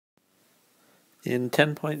In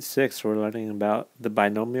 10.6, we're learning about the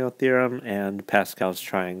binomial theorem and Pascal's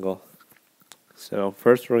triangle. So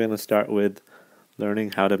first we're going to start with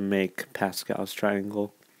learning how to make Pascal's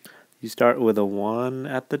triangle. You start with a 1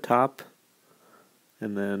 at the top,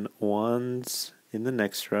 and then 1s in the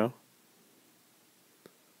next row.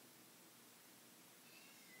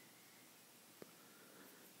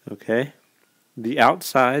 Okay, the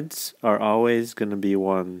outsides are always going to be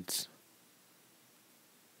 1s.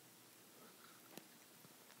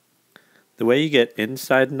 The way you get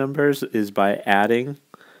inside numbers is by adding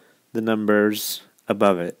the numbers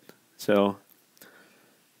above it. So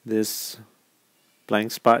this blank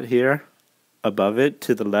spot here, above it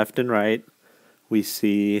to the left and right, we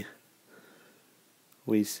see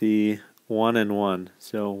 1 and 1.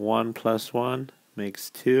 So 1 plus 1 makes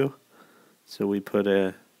 2. So we put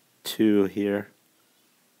a 2 here.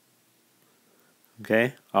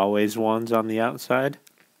 Okay, always 1s on the outside.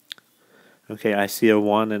 Okay, I see a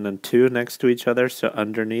 1 and a 2 next to each other, so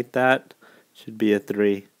underneath that should be a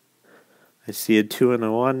 3. I see a 2 and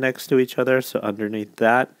a 1 next to each other, so underneath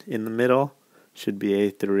that in the middle should be a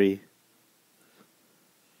 3.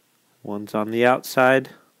 1's on the outside.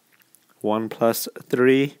 1 plus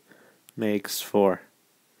 3 makes 4.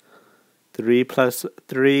 3 plus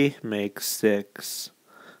 3 makes 6.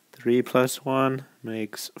 3 plus 1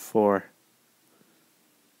 makes 4.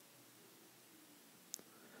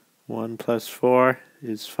 1 plus 4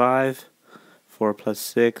 is 5. 4 plus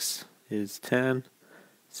 6 is 10.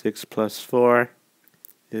 6 plus 4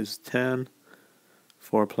 is 10.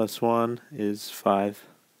 4 plus 1 is 5.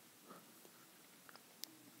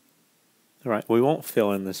 Alright, we won't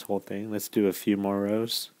fill in this whole thing. Let's do a few more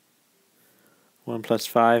rows. 1 plus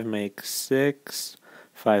 5 makes 6.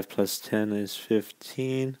 5 plus 10 is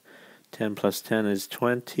 15. 10 plus 10 is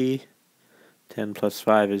 20. 10 plus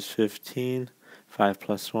 5 is 15. 5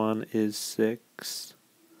 plus 1 is 6.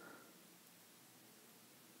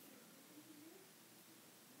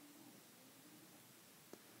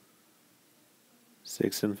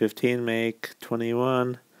 Six and 15 make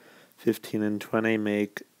 21. 15 and 20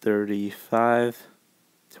 make 35.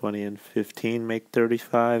 20 and 15 make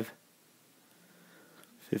 35.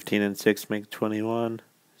 15 and 6 make 21.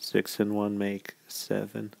 6 and 1 make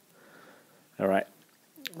 7. Alright,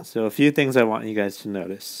 so a few things I want you guys to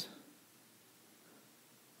notice.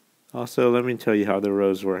 Also, let me tell you how the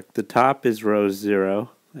rows work. The top is row 0,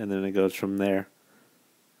 and then it goes from there.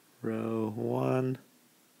 Row 1,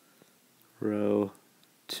 row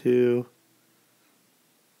 2,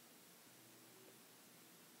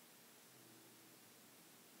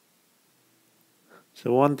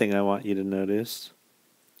 so one thing I want you to notice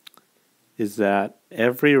is that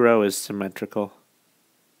every row is symmetrical.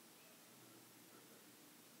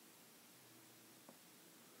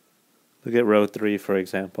 Look at row 3, for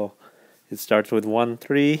example. It starts with 1,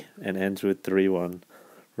 3 and ends with 3, 1.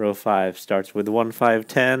 Row 5 starts with 1, 5,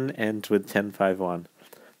 10, ends with 10, 5, 1.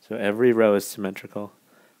 So every row is symmetrical.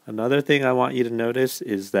 Another thing I want you to notice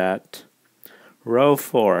is that row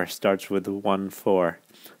 4 starts with 1, 4.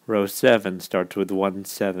 Row 7 starts with 1,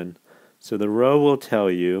 7. So the row will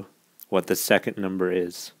tell you what the second number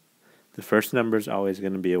is. The first number is always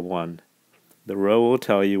going to be a 1. The row will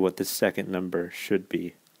tell you what the second number should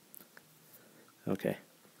be. Okay.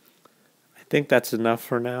 I think that's enough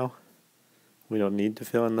for now. We don't need to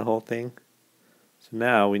fill in the whole thing. So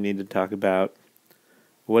now we need to talk about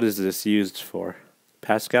what is this used for.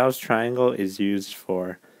 Pascal's triangle is used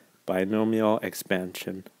for binomial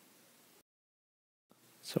expansion.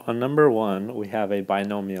 So on number 1, we have a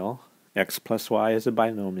binomial. X plus y is a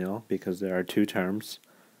binomial because there are two terms.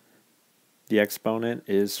 The exponent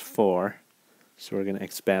is 4, so we're going to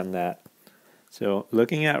expand that. So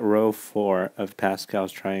looking at row 4 of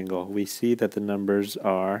Pascal's triangle, we see that the numbers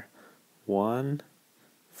are 1,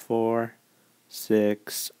 4,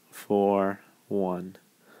 6, 4, 1.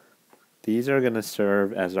 These are going to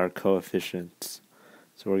serve as our coefficients.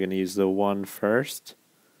 So we're going to use the 1 first.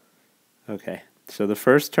 Okay, so the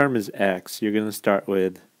first term is x. You're going to start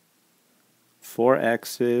with 4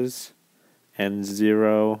 x's and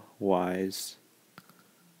 0 y's.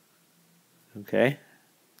 Okay.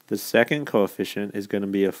 The second coefficient is going to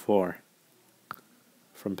be a 4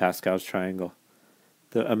 from Pascal's triangle.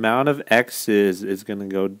 The amount of x's is going to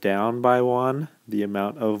go down by 1. The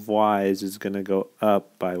amount of y's is going to go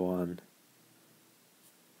up by 1.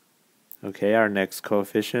 Okay, our next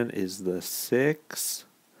coefficient is the 6.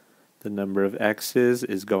 The number of x's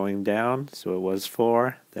is going down, so it was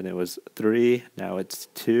 4, then it was 3, now it's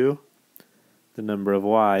 2. The number of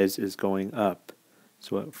y's is going up.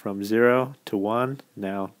 So from 0 to 1,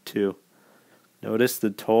 now 2. Notice the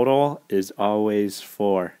total is always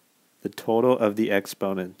 4. the total of the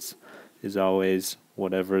exponents is always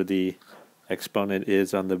whatever the exponent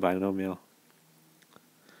is on the binomial.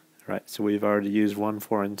 Right, so we've already used 1,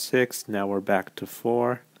 4, and 6. Now we're back to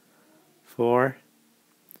 4. 4.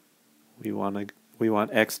 We want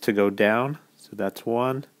x to go down, so that's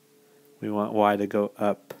 1. We want y to go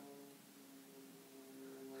up.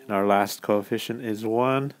 And our last coefficient is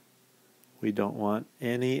 1. We don't want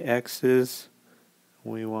any x's.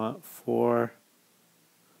 We want 4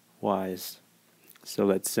 y's. So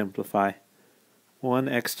let's simplify.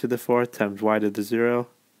 1x to the 4th times y to the 0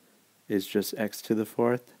 is just x to the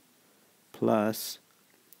 4th plus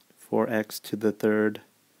 4x to the 3rd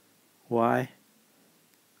y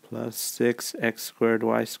plus 6x squared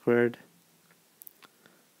y squared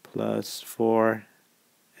plus 4x.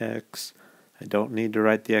 I don't need to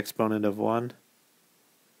write the exponent of 1.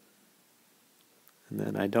 And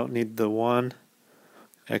then I don't need the 1.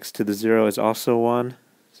 X to the 0 is also 1.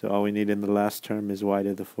 So all we need in the last term is y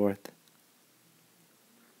to the 4th.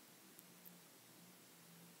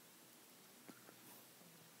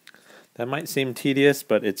 That might seem tedious,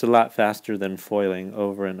 but it's a lot faster than foiling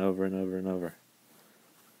over and over and over and over.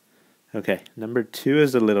 Okay, number 2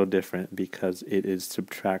 is a little different because it is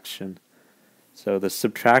subtraction. So the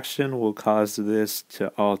subtraction will cause this to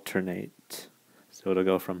alternate. So it'll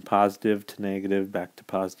go from positive to negative, back to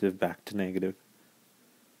positive, back to negative.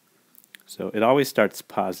 So it always starts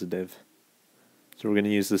positive. So we're going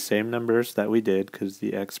to use the same numbers that we did because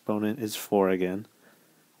the exponent is 4 again.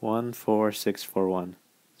 1, 4, 6, 4, 1.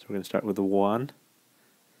 So we're going to start with a 1,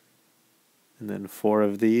 and then 4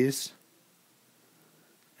 of these,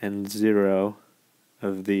 and 0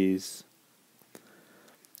 of these.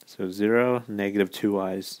 So 0, negative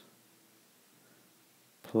 2y's,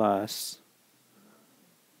 plus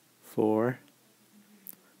 4.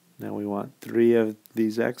 Now we want 3 of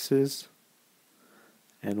these x's,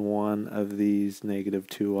 and 1 of these negative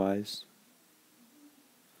 2y's.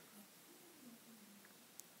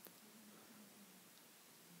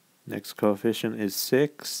 Next coefficient is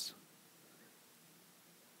 6,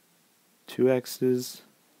 2 x's,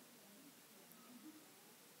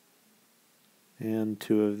 and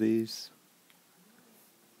 2 of these.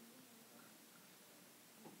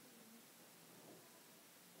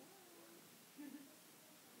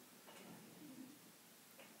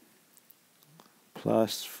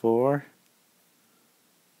 Plus 4,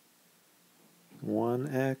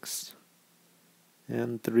 1x,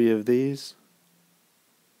 and 3 of these.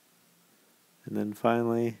 And then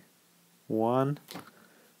finally, 1.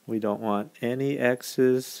 We don't want any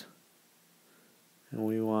x's, and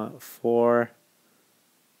we want 4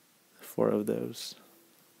 of those.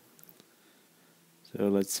 So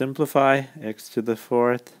let's simplify. X to the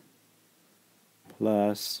 4th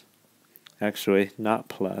plus, actually not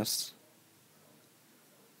plus,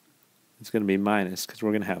 it's going to be minus because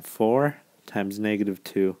we're going to have 4 times negative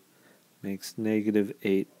 2 makes negative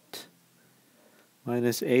 8.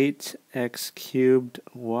 Minus 8x cubed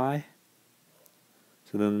y.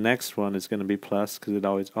 So then the next one is going to be plus because it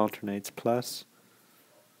always alternates plus.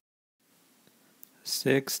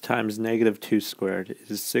 6 times negative 2 squared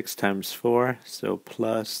is 6 times 4, so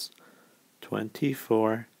plus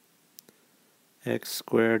 24 x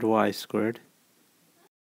squared y squared.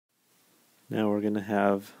 Now we're going to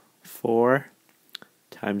have 4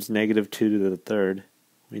 times negative 2 to the 3rd.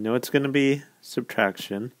 We know it's going to be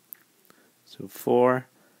subtraction. So 4,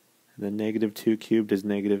 and then negative 2 cubed is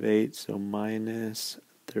negative 8, so minus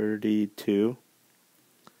 32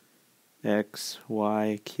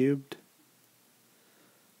 xy cubed.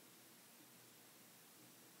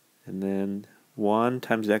 And then 1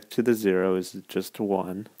 times x to the 0 is just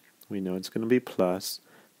 1. We know it's going to be plus.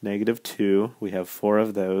 Negative 2, we have 4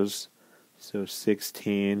 of those, so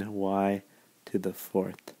 16y to the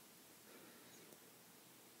 4th.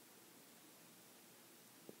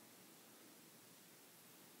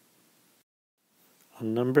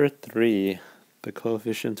 On number 3, the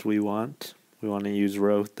coefficients we want to use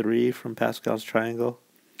row 3 from Pascal's triangle.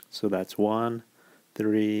 So that's 1,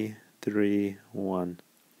 3, 3, 1.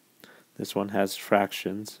 This one has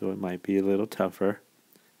fractions, so it might be a little tougher.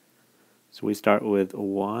 So we start with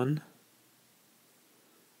 1,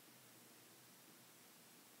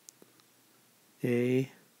 we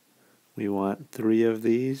want 3 of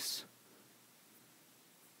these,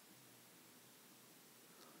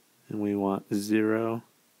 and we want 0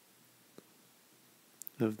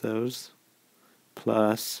 of those,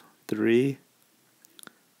 plus 3.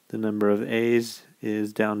 The number of a's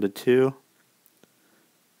is down to 2,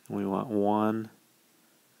 and we want 1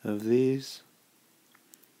 of these,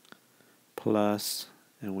 plus,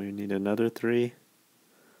 and we need another 3,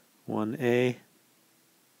 1a,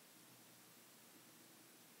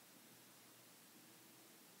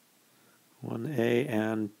 1a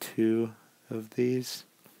and 2 of these.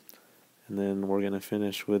 And then we're going to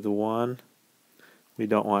finish with 1. We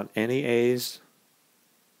don't want any a's.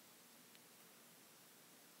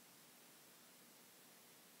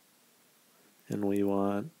 And we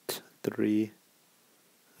want 3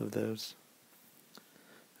 of those.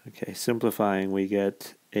 Okay, simplifying, we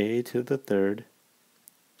get a to the third.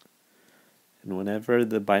 And whenever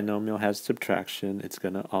the binomial has subtraction, it's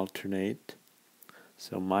going to alternate.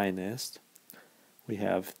 So minus, we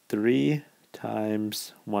have 3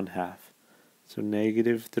 times 1/2. So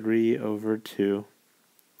negative 3 over 2,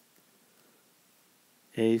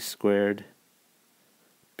 a squared,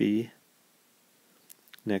 b.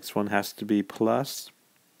 Next one has to be plus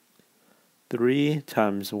 3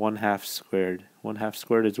 times 1/2 squared. 1/2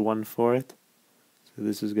 squared is 1/4. So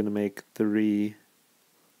this is going to make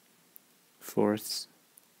 3/4.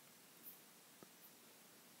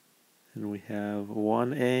 And we have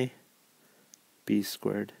 1a, b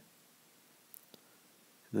squared.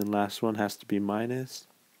 And then last one has to be minus.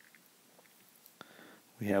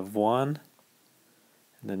 We have 1.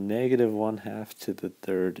 And then negative 1/2 to the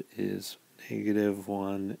third is negative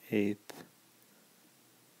 1/8.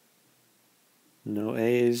 No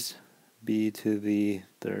a's, b to the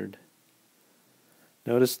third.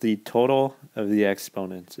 Notice the total of the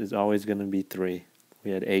exponents is always going to be 3.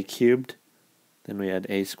 We had a cubed, then we had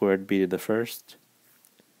a squared b to the first,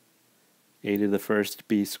 a to the first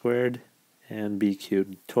b squared, and b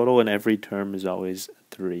cubed. Total in every term is always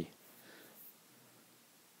 3.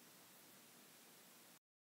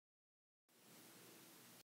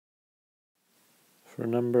 For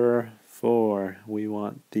number 4, we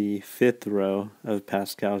want the 5th row of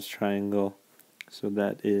Pascal's triangle. So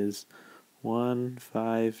that is 1,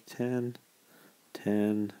 5, 10,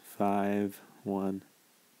 10, 5, 1.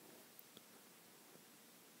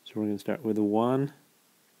 So we're going to start with a 1.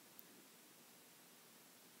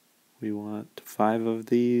 We want 5 of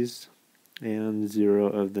these and 0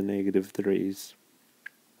 of the negative 3's.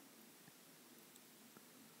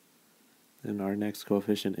 Then our next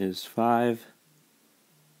coefficient is 5.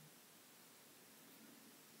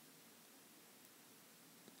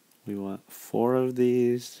 We want 4 of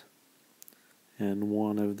these and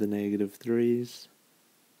 1 of the negative 3's.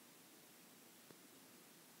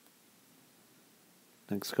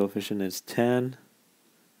 Next coefficient is 10.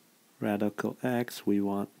 Radical x, we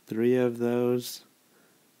want 3 of those,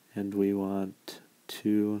 and we want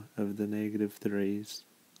 2 of the negative 3's.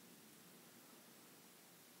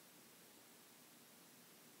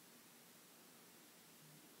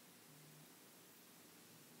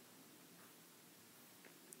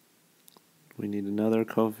 We need another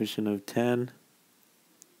coefficient of 10.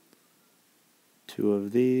 2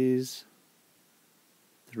 of these,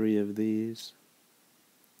 3 of these,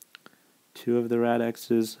 2 of the rad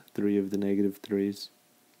x's, 3 of the negative 3's.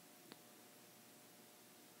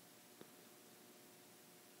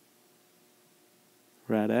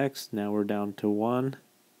 Rad x, now we're down to 1.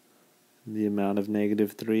 The amount of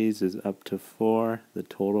negative 3's is up to 4, the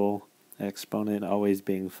total exponent always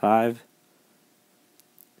being 5.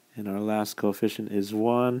 And our last coefficient is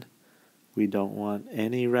 1. We don't want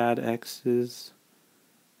any rad x's,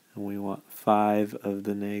 and we want 5 of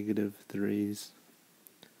the negative 3's.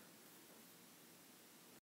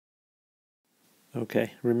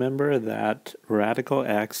 Okay, remember that radical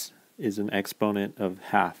x is an exponent of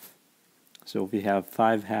half. So if we have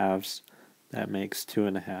 5 halves, that makes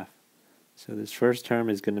 2.5. So this first term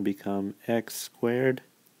is going to become x squared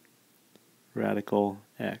radical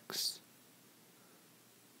x.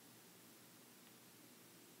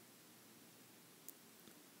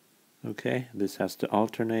 Okay, this has to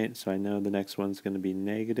alternate, so I know the next one's going to be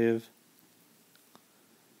negative.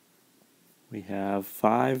 We have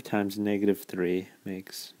 5 times negative 3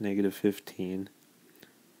 makes negative 15.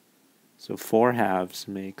 So 4 halves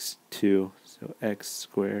makes 2, so x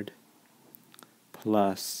squared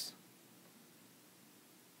plus.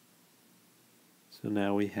 So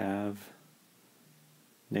now we have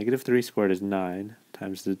negative 3 squared is 9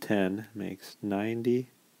 times the 10 makes 90.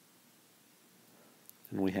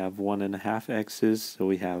 And we have 1.5 x's, so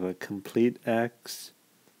we have a complete x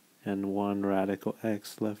and 1 radical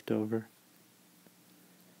x left over.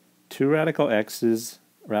 2 radical x's,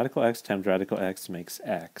 radical x times radical x makes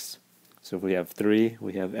x. So if we have 3,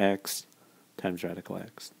 we have x times radical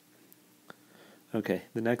x. Okay,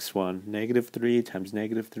 the next one, negative 3 times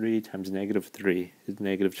negative 3 times negative 3 is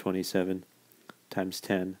negative 27 times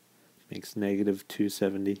 10 makes negative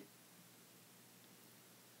 270.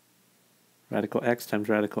 Radical x times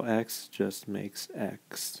radical x just makes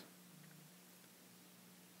x.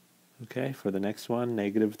 Okay, for the next one,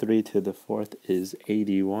 negative 3 to the 4th is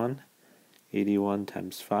 81. 81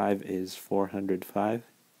 times 5 is 405.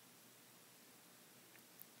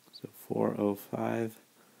 So 405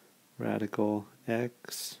 radical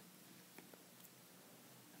x.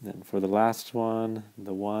 And then for the last one,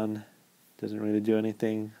 the 1 doesn't really do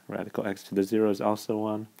anything. Radical x to the 0 is also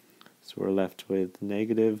 1. So we're left with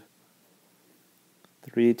negative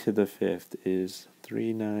 3 to the 5th is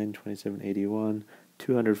 3, 9, 27, 81,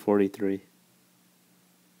 243.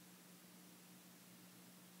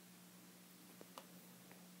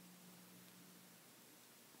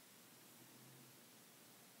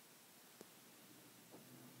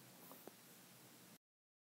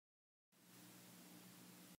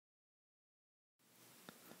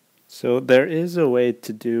 So there is a way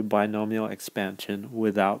to do binomial expansion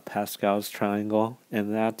without Pascal's triangle,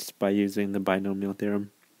 and that's by using the binomial theorem.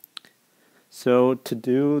 So to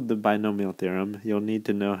do the binomial theorem, you'll need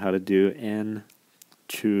to know how to do n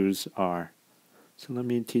choose r. So let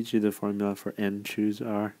me teach you the formula for n choose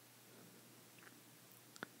r.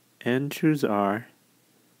 N choose r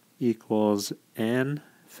equals n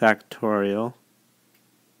factorial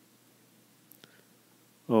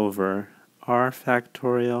over r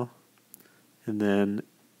factorial and then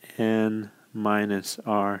n minus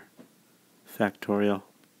r factorial.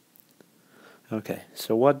 Okay,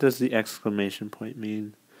 so what does the exclamation point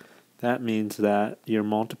mean? That means that you're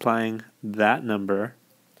multiplying that number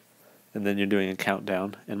and then you're doing a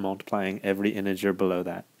countdown and multiplying every integer below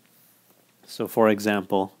that. So for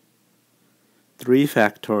example, 3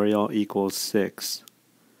 factorial equals 6.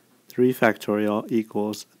 3 factorial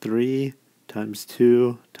equals 3 times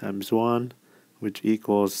 2 times 1, which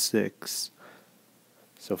equals 6.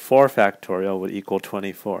 So 4 factorial would equal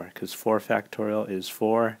 24, because 4 factorial is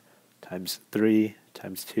 4 times 3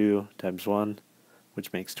 times 2 times 1,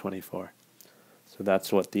 which makes 24. So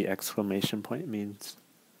that's what the exclamation point means.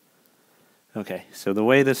 Okay, so the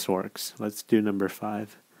way this works, let's do number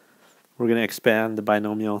 5. We're going to expand the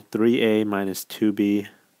binomial 3a minus 2b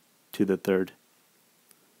to the third.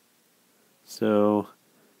 So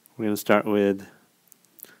we're going to start with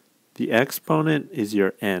the exponent is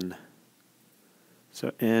your n.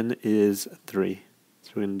 So n is 3.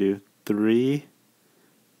 So we're going to do 3,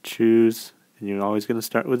 choose, and you're always going to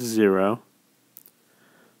start with 0.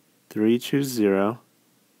 3, choose 0,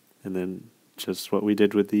 and then just what we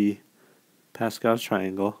did with the Pascal's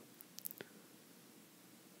triangle.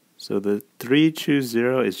 So the 3, choose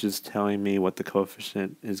 0 is just telling me what the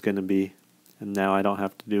coefficient is going to be, and now I don't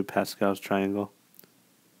have to do Pascal's triangle.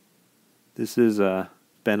 This is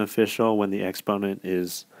beneficial when the exponent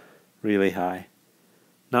is really high.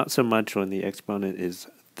 Not so much when the exponent is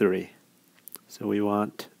 3. So we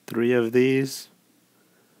want 3 of these,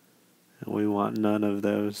 and we want none of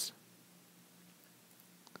those.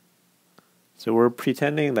 So we're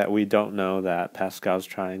pretending that we don't know that Pascal's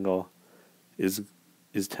triangle is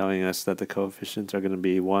telling us that the coefficients are going to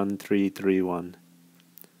be 1, 3, 3, 1.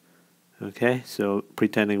 Okay, so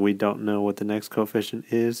pretending we don't know what the next coefficient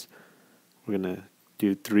is, we're going to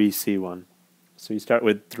do 3c1. So you start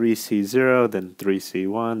with 3c0, then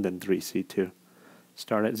 3c1, then 3c2.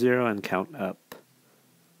 Start at 0 and count up.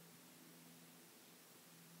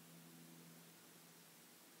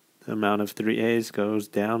 The amount of 3a's goes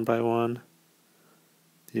down by 1.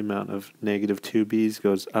 The amount of negative 2b's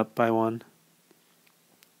goes up by 1.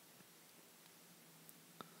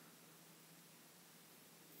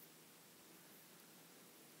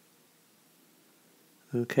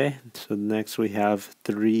 Okay, so next we have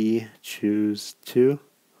 3, choose 2.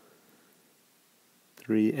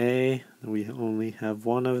 3a, we only have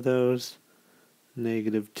one of those.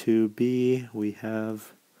 Negative 2b, we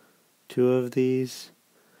have 2 of these.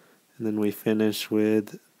 And then we finish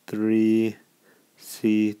with 3c.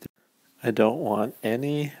 I don't want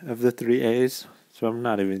any of the 3a's, so I'm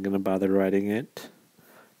not even going to bother writing it.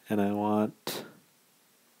 And I want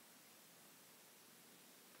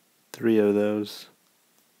 3 of those.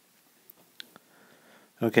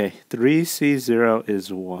 Okay, 3c0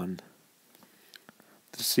 is 1.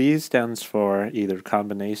 The c stands for either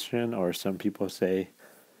combination, or some people say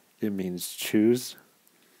it means choose.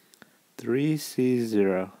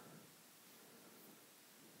 3c0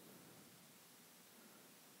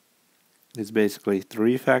 is basically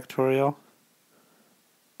 3 factorial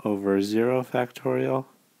over 0 factorial,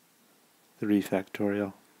 3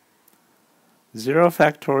 factorial. 0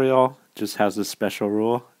 factorial just has a special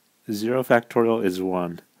rule. 0 factorial is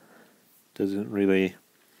 1. I don't really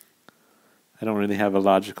have a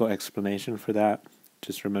logical explanation for that.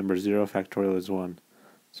 Just remember 0 factorial is 1.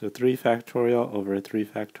 So 3 factorial over 3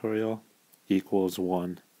 factorial equals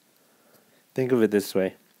 1. Think of it this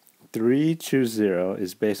way. 3 choose 0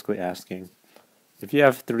 is basically asking, If you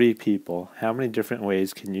have 3 people, how many different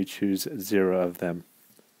ways can you choose 0 of them?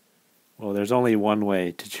 Well, there's only one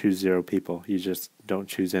way to choose 0 people. You just don't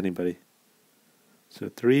choose anybody. So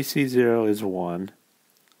 3c0 is 1.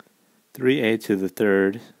 3a to the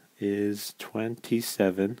third is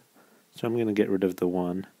 27. So I'm going to get rid of the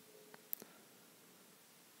 1.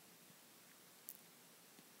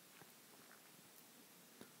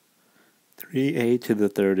 Three a to the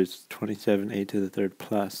third is 27a to the third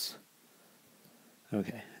plus.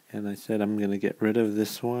 Okay, and I said I'm going to get rid of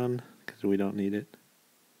this one because we don't need it.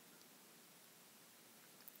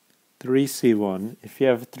 3c1. If you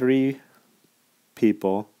have 3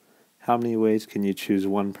 people, how many ways can you choose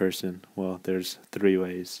one person? Well, there's 3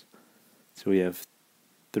 ways. So we have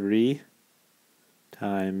 3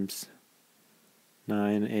 times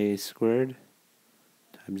 9a squared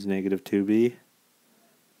times negative 2b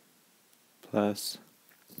plus.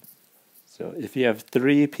 So if you have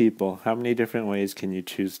 3 people, how many different ways can you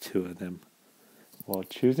choose 2 of them? Well,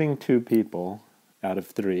 choosing 2 people out of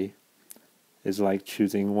 3 is like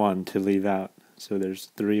choosing 1 to leave out. So there's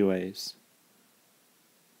 3 ways.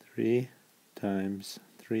 3 times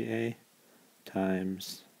 3a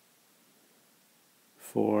times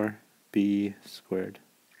 4b squared.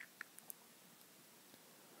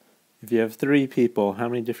 If you have 3 people, how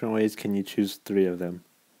many different ways can you choose 3 of them?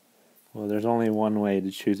 Well, there's only one way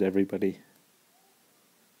to choose everybody.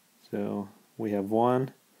 So we have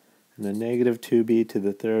 1, and then negative 2b to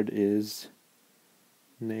the third is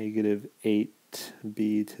negative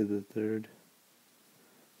 8b to the third.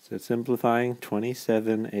 So simplifying,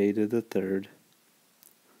 27a to the third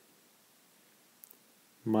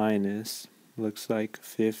minus, looks like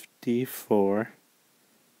 54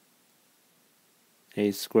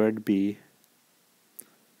 a squared b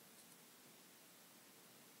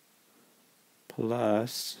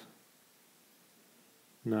plus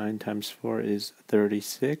 9 times 4 is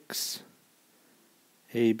 36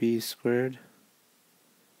 ab squared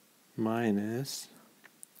minus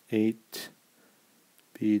 8b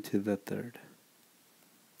to the third.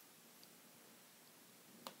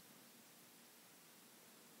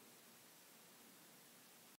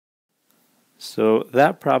 So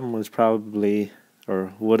that problem was probably,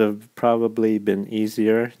 or would have probably been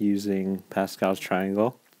easier using Pascal's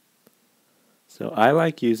triangle. So I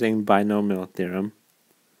like using binomial theorem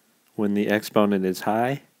when the exponent is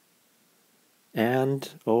high and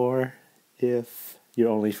or if you're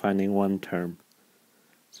only finding one term.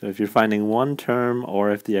 So if you're finding one term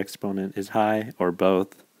or if the exponent is high or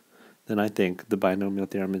both, then I think the binomial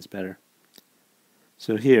theorem is better.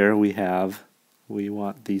 So here we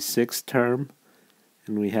want the 6th term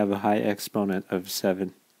and we have a high exponent of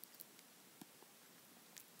 7.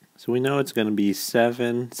 So we know it's going to be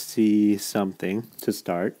 7c something to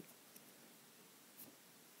start.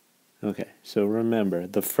 Okay, so remember,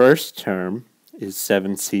 the first term is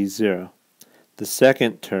 7c0. The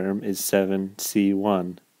second term is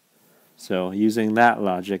 7c1. So using that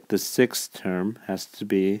logic, the 6th term has to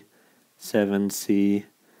be 7c,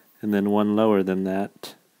 and then one lower than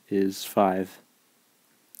that is 5.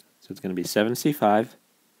 So it's going to be 7c5.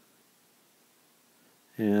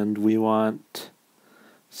 And we want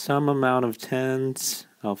some amount of tens,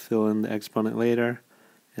 I'll fill in the exponent later,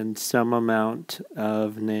 and some amount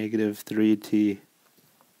of negative 3t.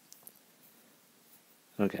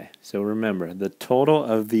 Okay, so remember, the total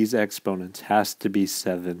of these exponents has to be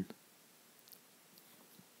 7.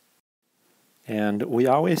 And we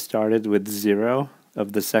always started with 0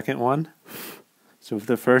 of the second one. So if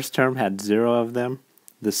the first term had 0 of them,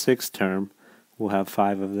 the 6th term will have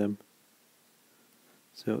 5 of them.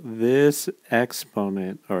 So this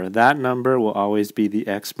exponent, or that number, will always be the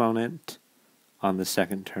exponent on the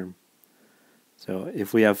second term. So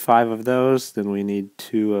if we have 5 of those, then we need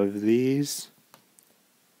 2 of these.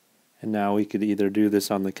 And now we could either do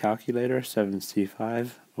this on the calculator,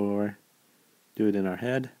 7c5, or do it in our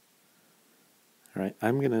head. Alright,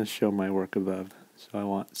 I'm going to show my work above. So I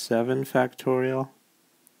want 7 factorial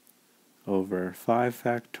over 5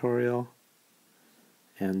 factorial,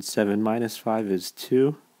 and 7 minus 5 is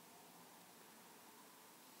 2.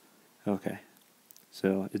 Okay,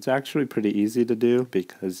 so it's actually pretty easy to do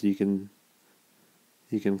because you can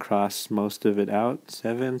cross most of it out.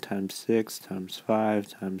 7 times 6 times 5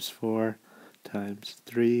 times 4 times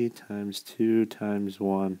 3 times 2 times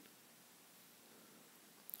 1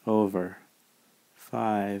 over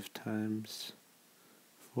 5 times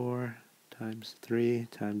 4 times 3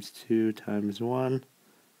 times 2 times 1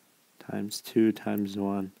 times 2 times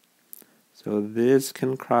 1. So this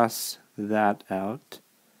can cross that out,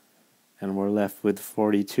 and we're left with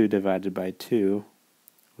 42 divided by 2,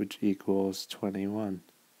 which equals 21.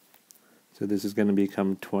 So this is going to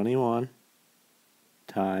become 21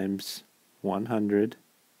 times 100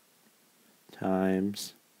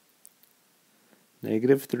 times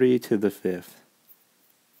negative 3 to the 5th.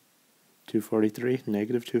 243,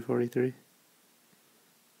 negative 243.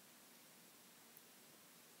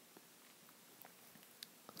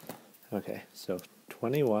 Okay, so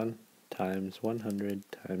 21 times 100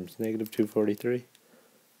 times negative 243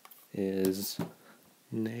 is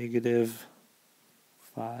negative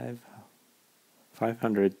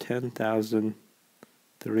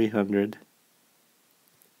 510,300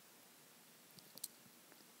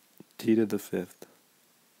 t to the 5th.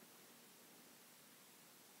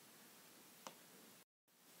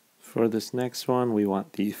 For this next one, we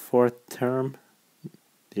want the fourth term.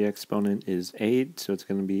 The exponent is 8, so it's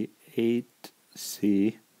going to be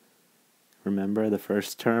 8c. Remember, the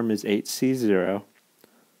first term is 8c0.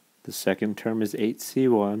 The second term is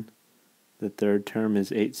 8c1. The third term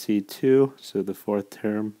is 8c2, so the fourth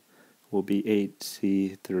term will be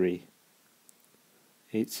 8c3.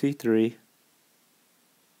 8c3.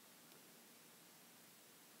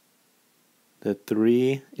 The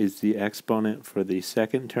 3 is the exponent for the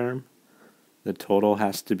second term. The total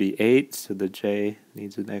has to be 8, so the j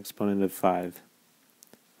needs an exponent of 5.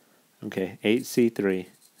 Okay, 8c3.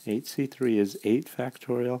 8c3 is 8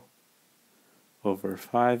 factorial over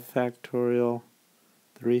 5 factorial,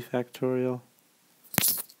 3 factorial.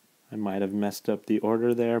 I might have messed up the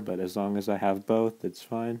order there, but as long as I have both, it's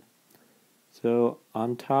fine. So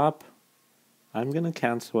on top, I'm going to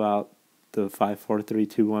cancel out the 5, 4, 3,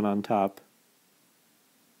 2, 1 on top.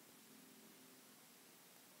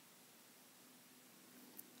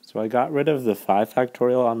 So I got rid of the 5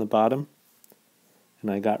 factorial on the bottom,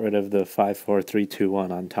 and I got rid of the 5, 4, 3, 2,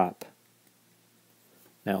 1 on top.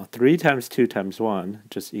 Now 3 times 2 times 1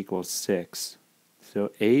 just equals 6.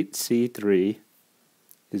 So 8c3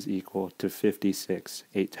 is equal to 56,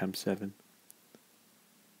 8 times 7.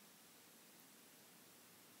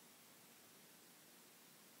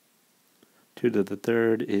 Two to the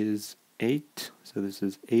third is 8, so this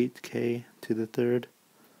is 8k to the third.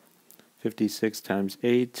 56 times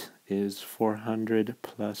 8 is 400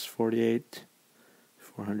 plus 48,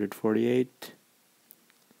 448.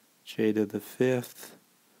 J to the 5th,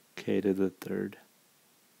 k to the 3rd.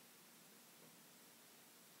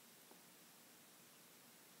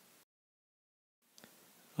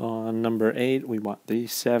 On number 8, we want the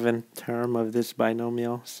 7th term of this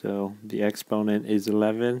binomial. So the exponent is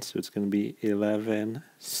 11, so it's going to be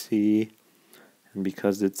 11c. And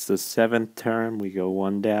because it's the 7th term, we go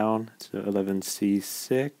 1 down. So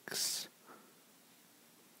 11c6,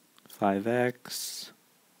 5x,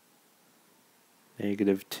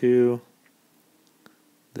 negative 2.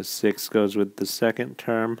 The 6 goes with the second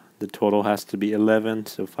term. The total has to be 11,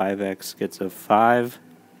 so 5x gets a 5.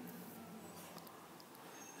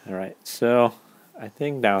 Alright, so I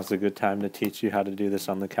think now's a good time to teach you how to do this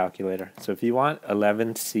on the calculator. So if you want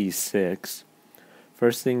 11c6,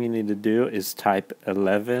 first thing you need to do is type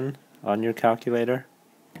 11 on your calculator.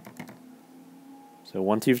 So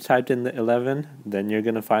once you've typed in the 11, then you're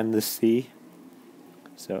going to find the c.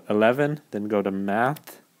 So 11, then go to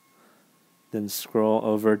math, then scroll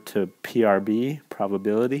over to PRB,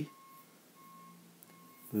 probability.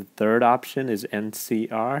 The third option is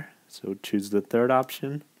NCR, so choose the third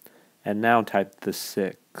option. And now type the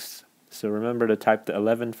 6. So remember to type the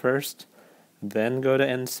 11 first, then go to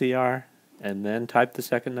NCR, and then type the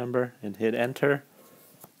second number and hit enter.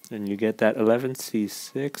 And you get that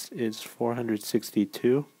 11c6 is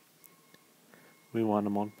 462. We want to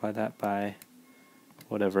multiply that by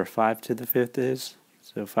whatever 5 to the 5th is.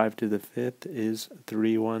 So 5 to the 5th is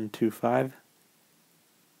 3125.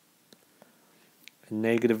 And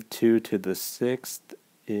negative 2 to the 6th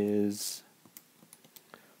is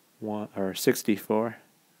 64,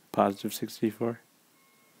 positive 64.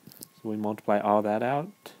 So we multiply all that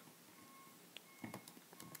out.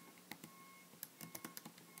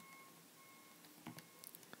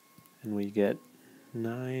 And we get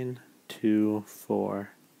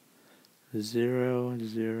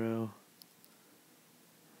 92400.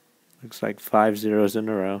 Looks like 5 zeros in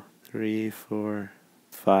a row. 3, 4,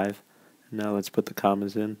 5. Now let's put the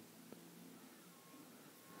commas in.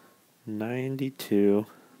 92.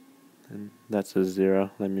 And that's a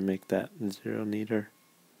 0. Let me make that 0 neater.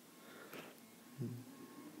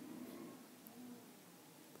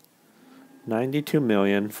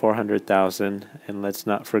 92,400,000, and let's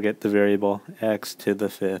not forget the variable x to the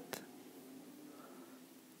 5th.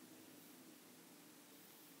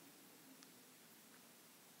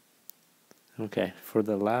 Okay, for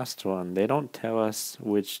the last one, they don't tell us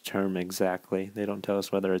which term exactly. They don't tell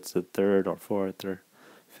us whether it's the 3rd or 4th or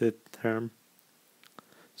fifth term.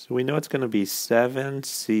 So we know it's going to be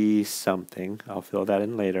 7c something. I'll fill that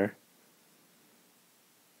in later.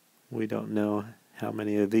 We don't know how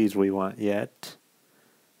many of these we want yet.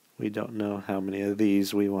 We don't know how many of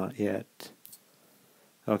these we want yet.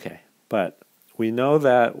 Okay, but we know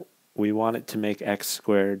that we want it to make x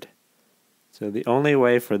squared. So the only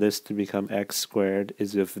way for this to become x squared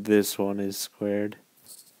is if this one is squared.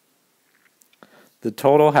 The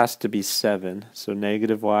total has to be 7, so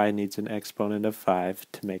negative y needs an exponent of 5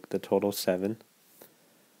 to make the total 7.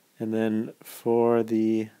 And then for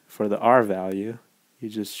the r value, you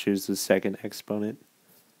just choose the second exponent.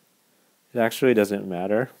 It actually doesn't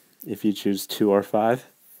matter if you choose 2 or 5,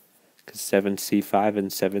 because 7c5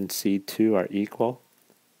 and 7c2 are equal.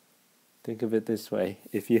 Think of it this way.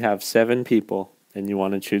 If you have 7 people and you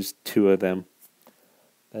want to choose 2 of them,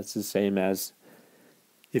 that's the same as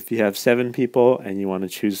if you have 7 people and you want to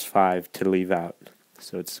choose 5 to leave out.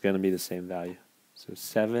 So it's going to be the same value. So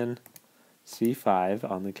 7c5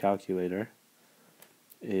 on the calculator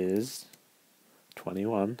is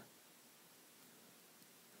 21.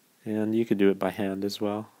 And you could do it by hand as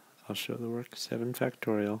well. I'll show the work. 7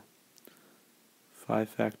 factorial,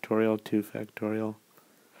 5 factorial, 2 factorial.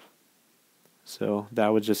 So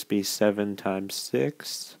that would just be 7 times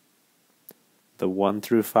 6. The 1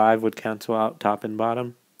 through 5 would cancel out top and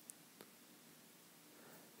bottom.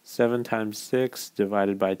 7 times 6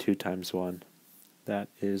 divided by 2 times 1. That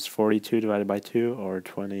is 42 divided by 2, or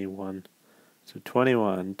 21. So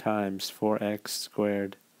 21 times 4x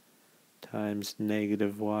squared times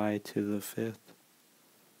negative y to the 5th.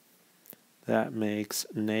 That makes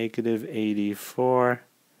negative 84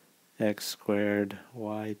 x squared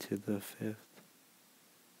y to the 5th.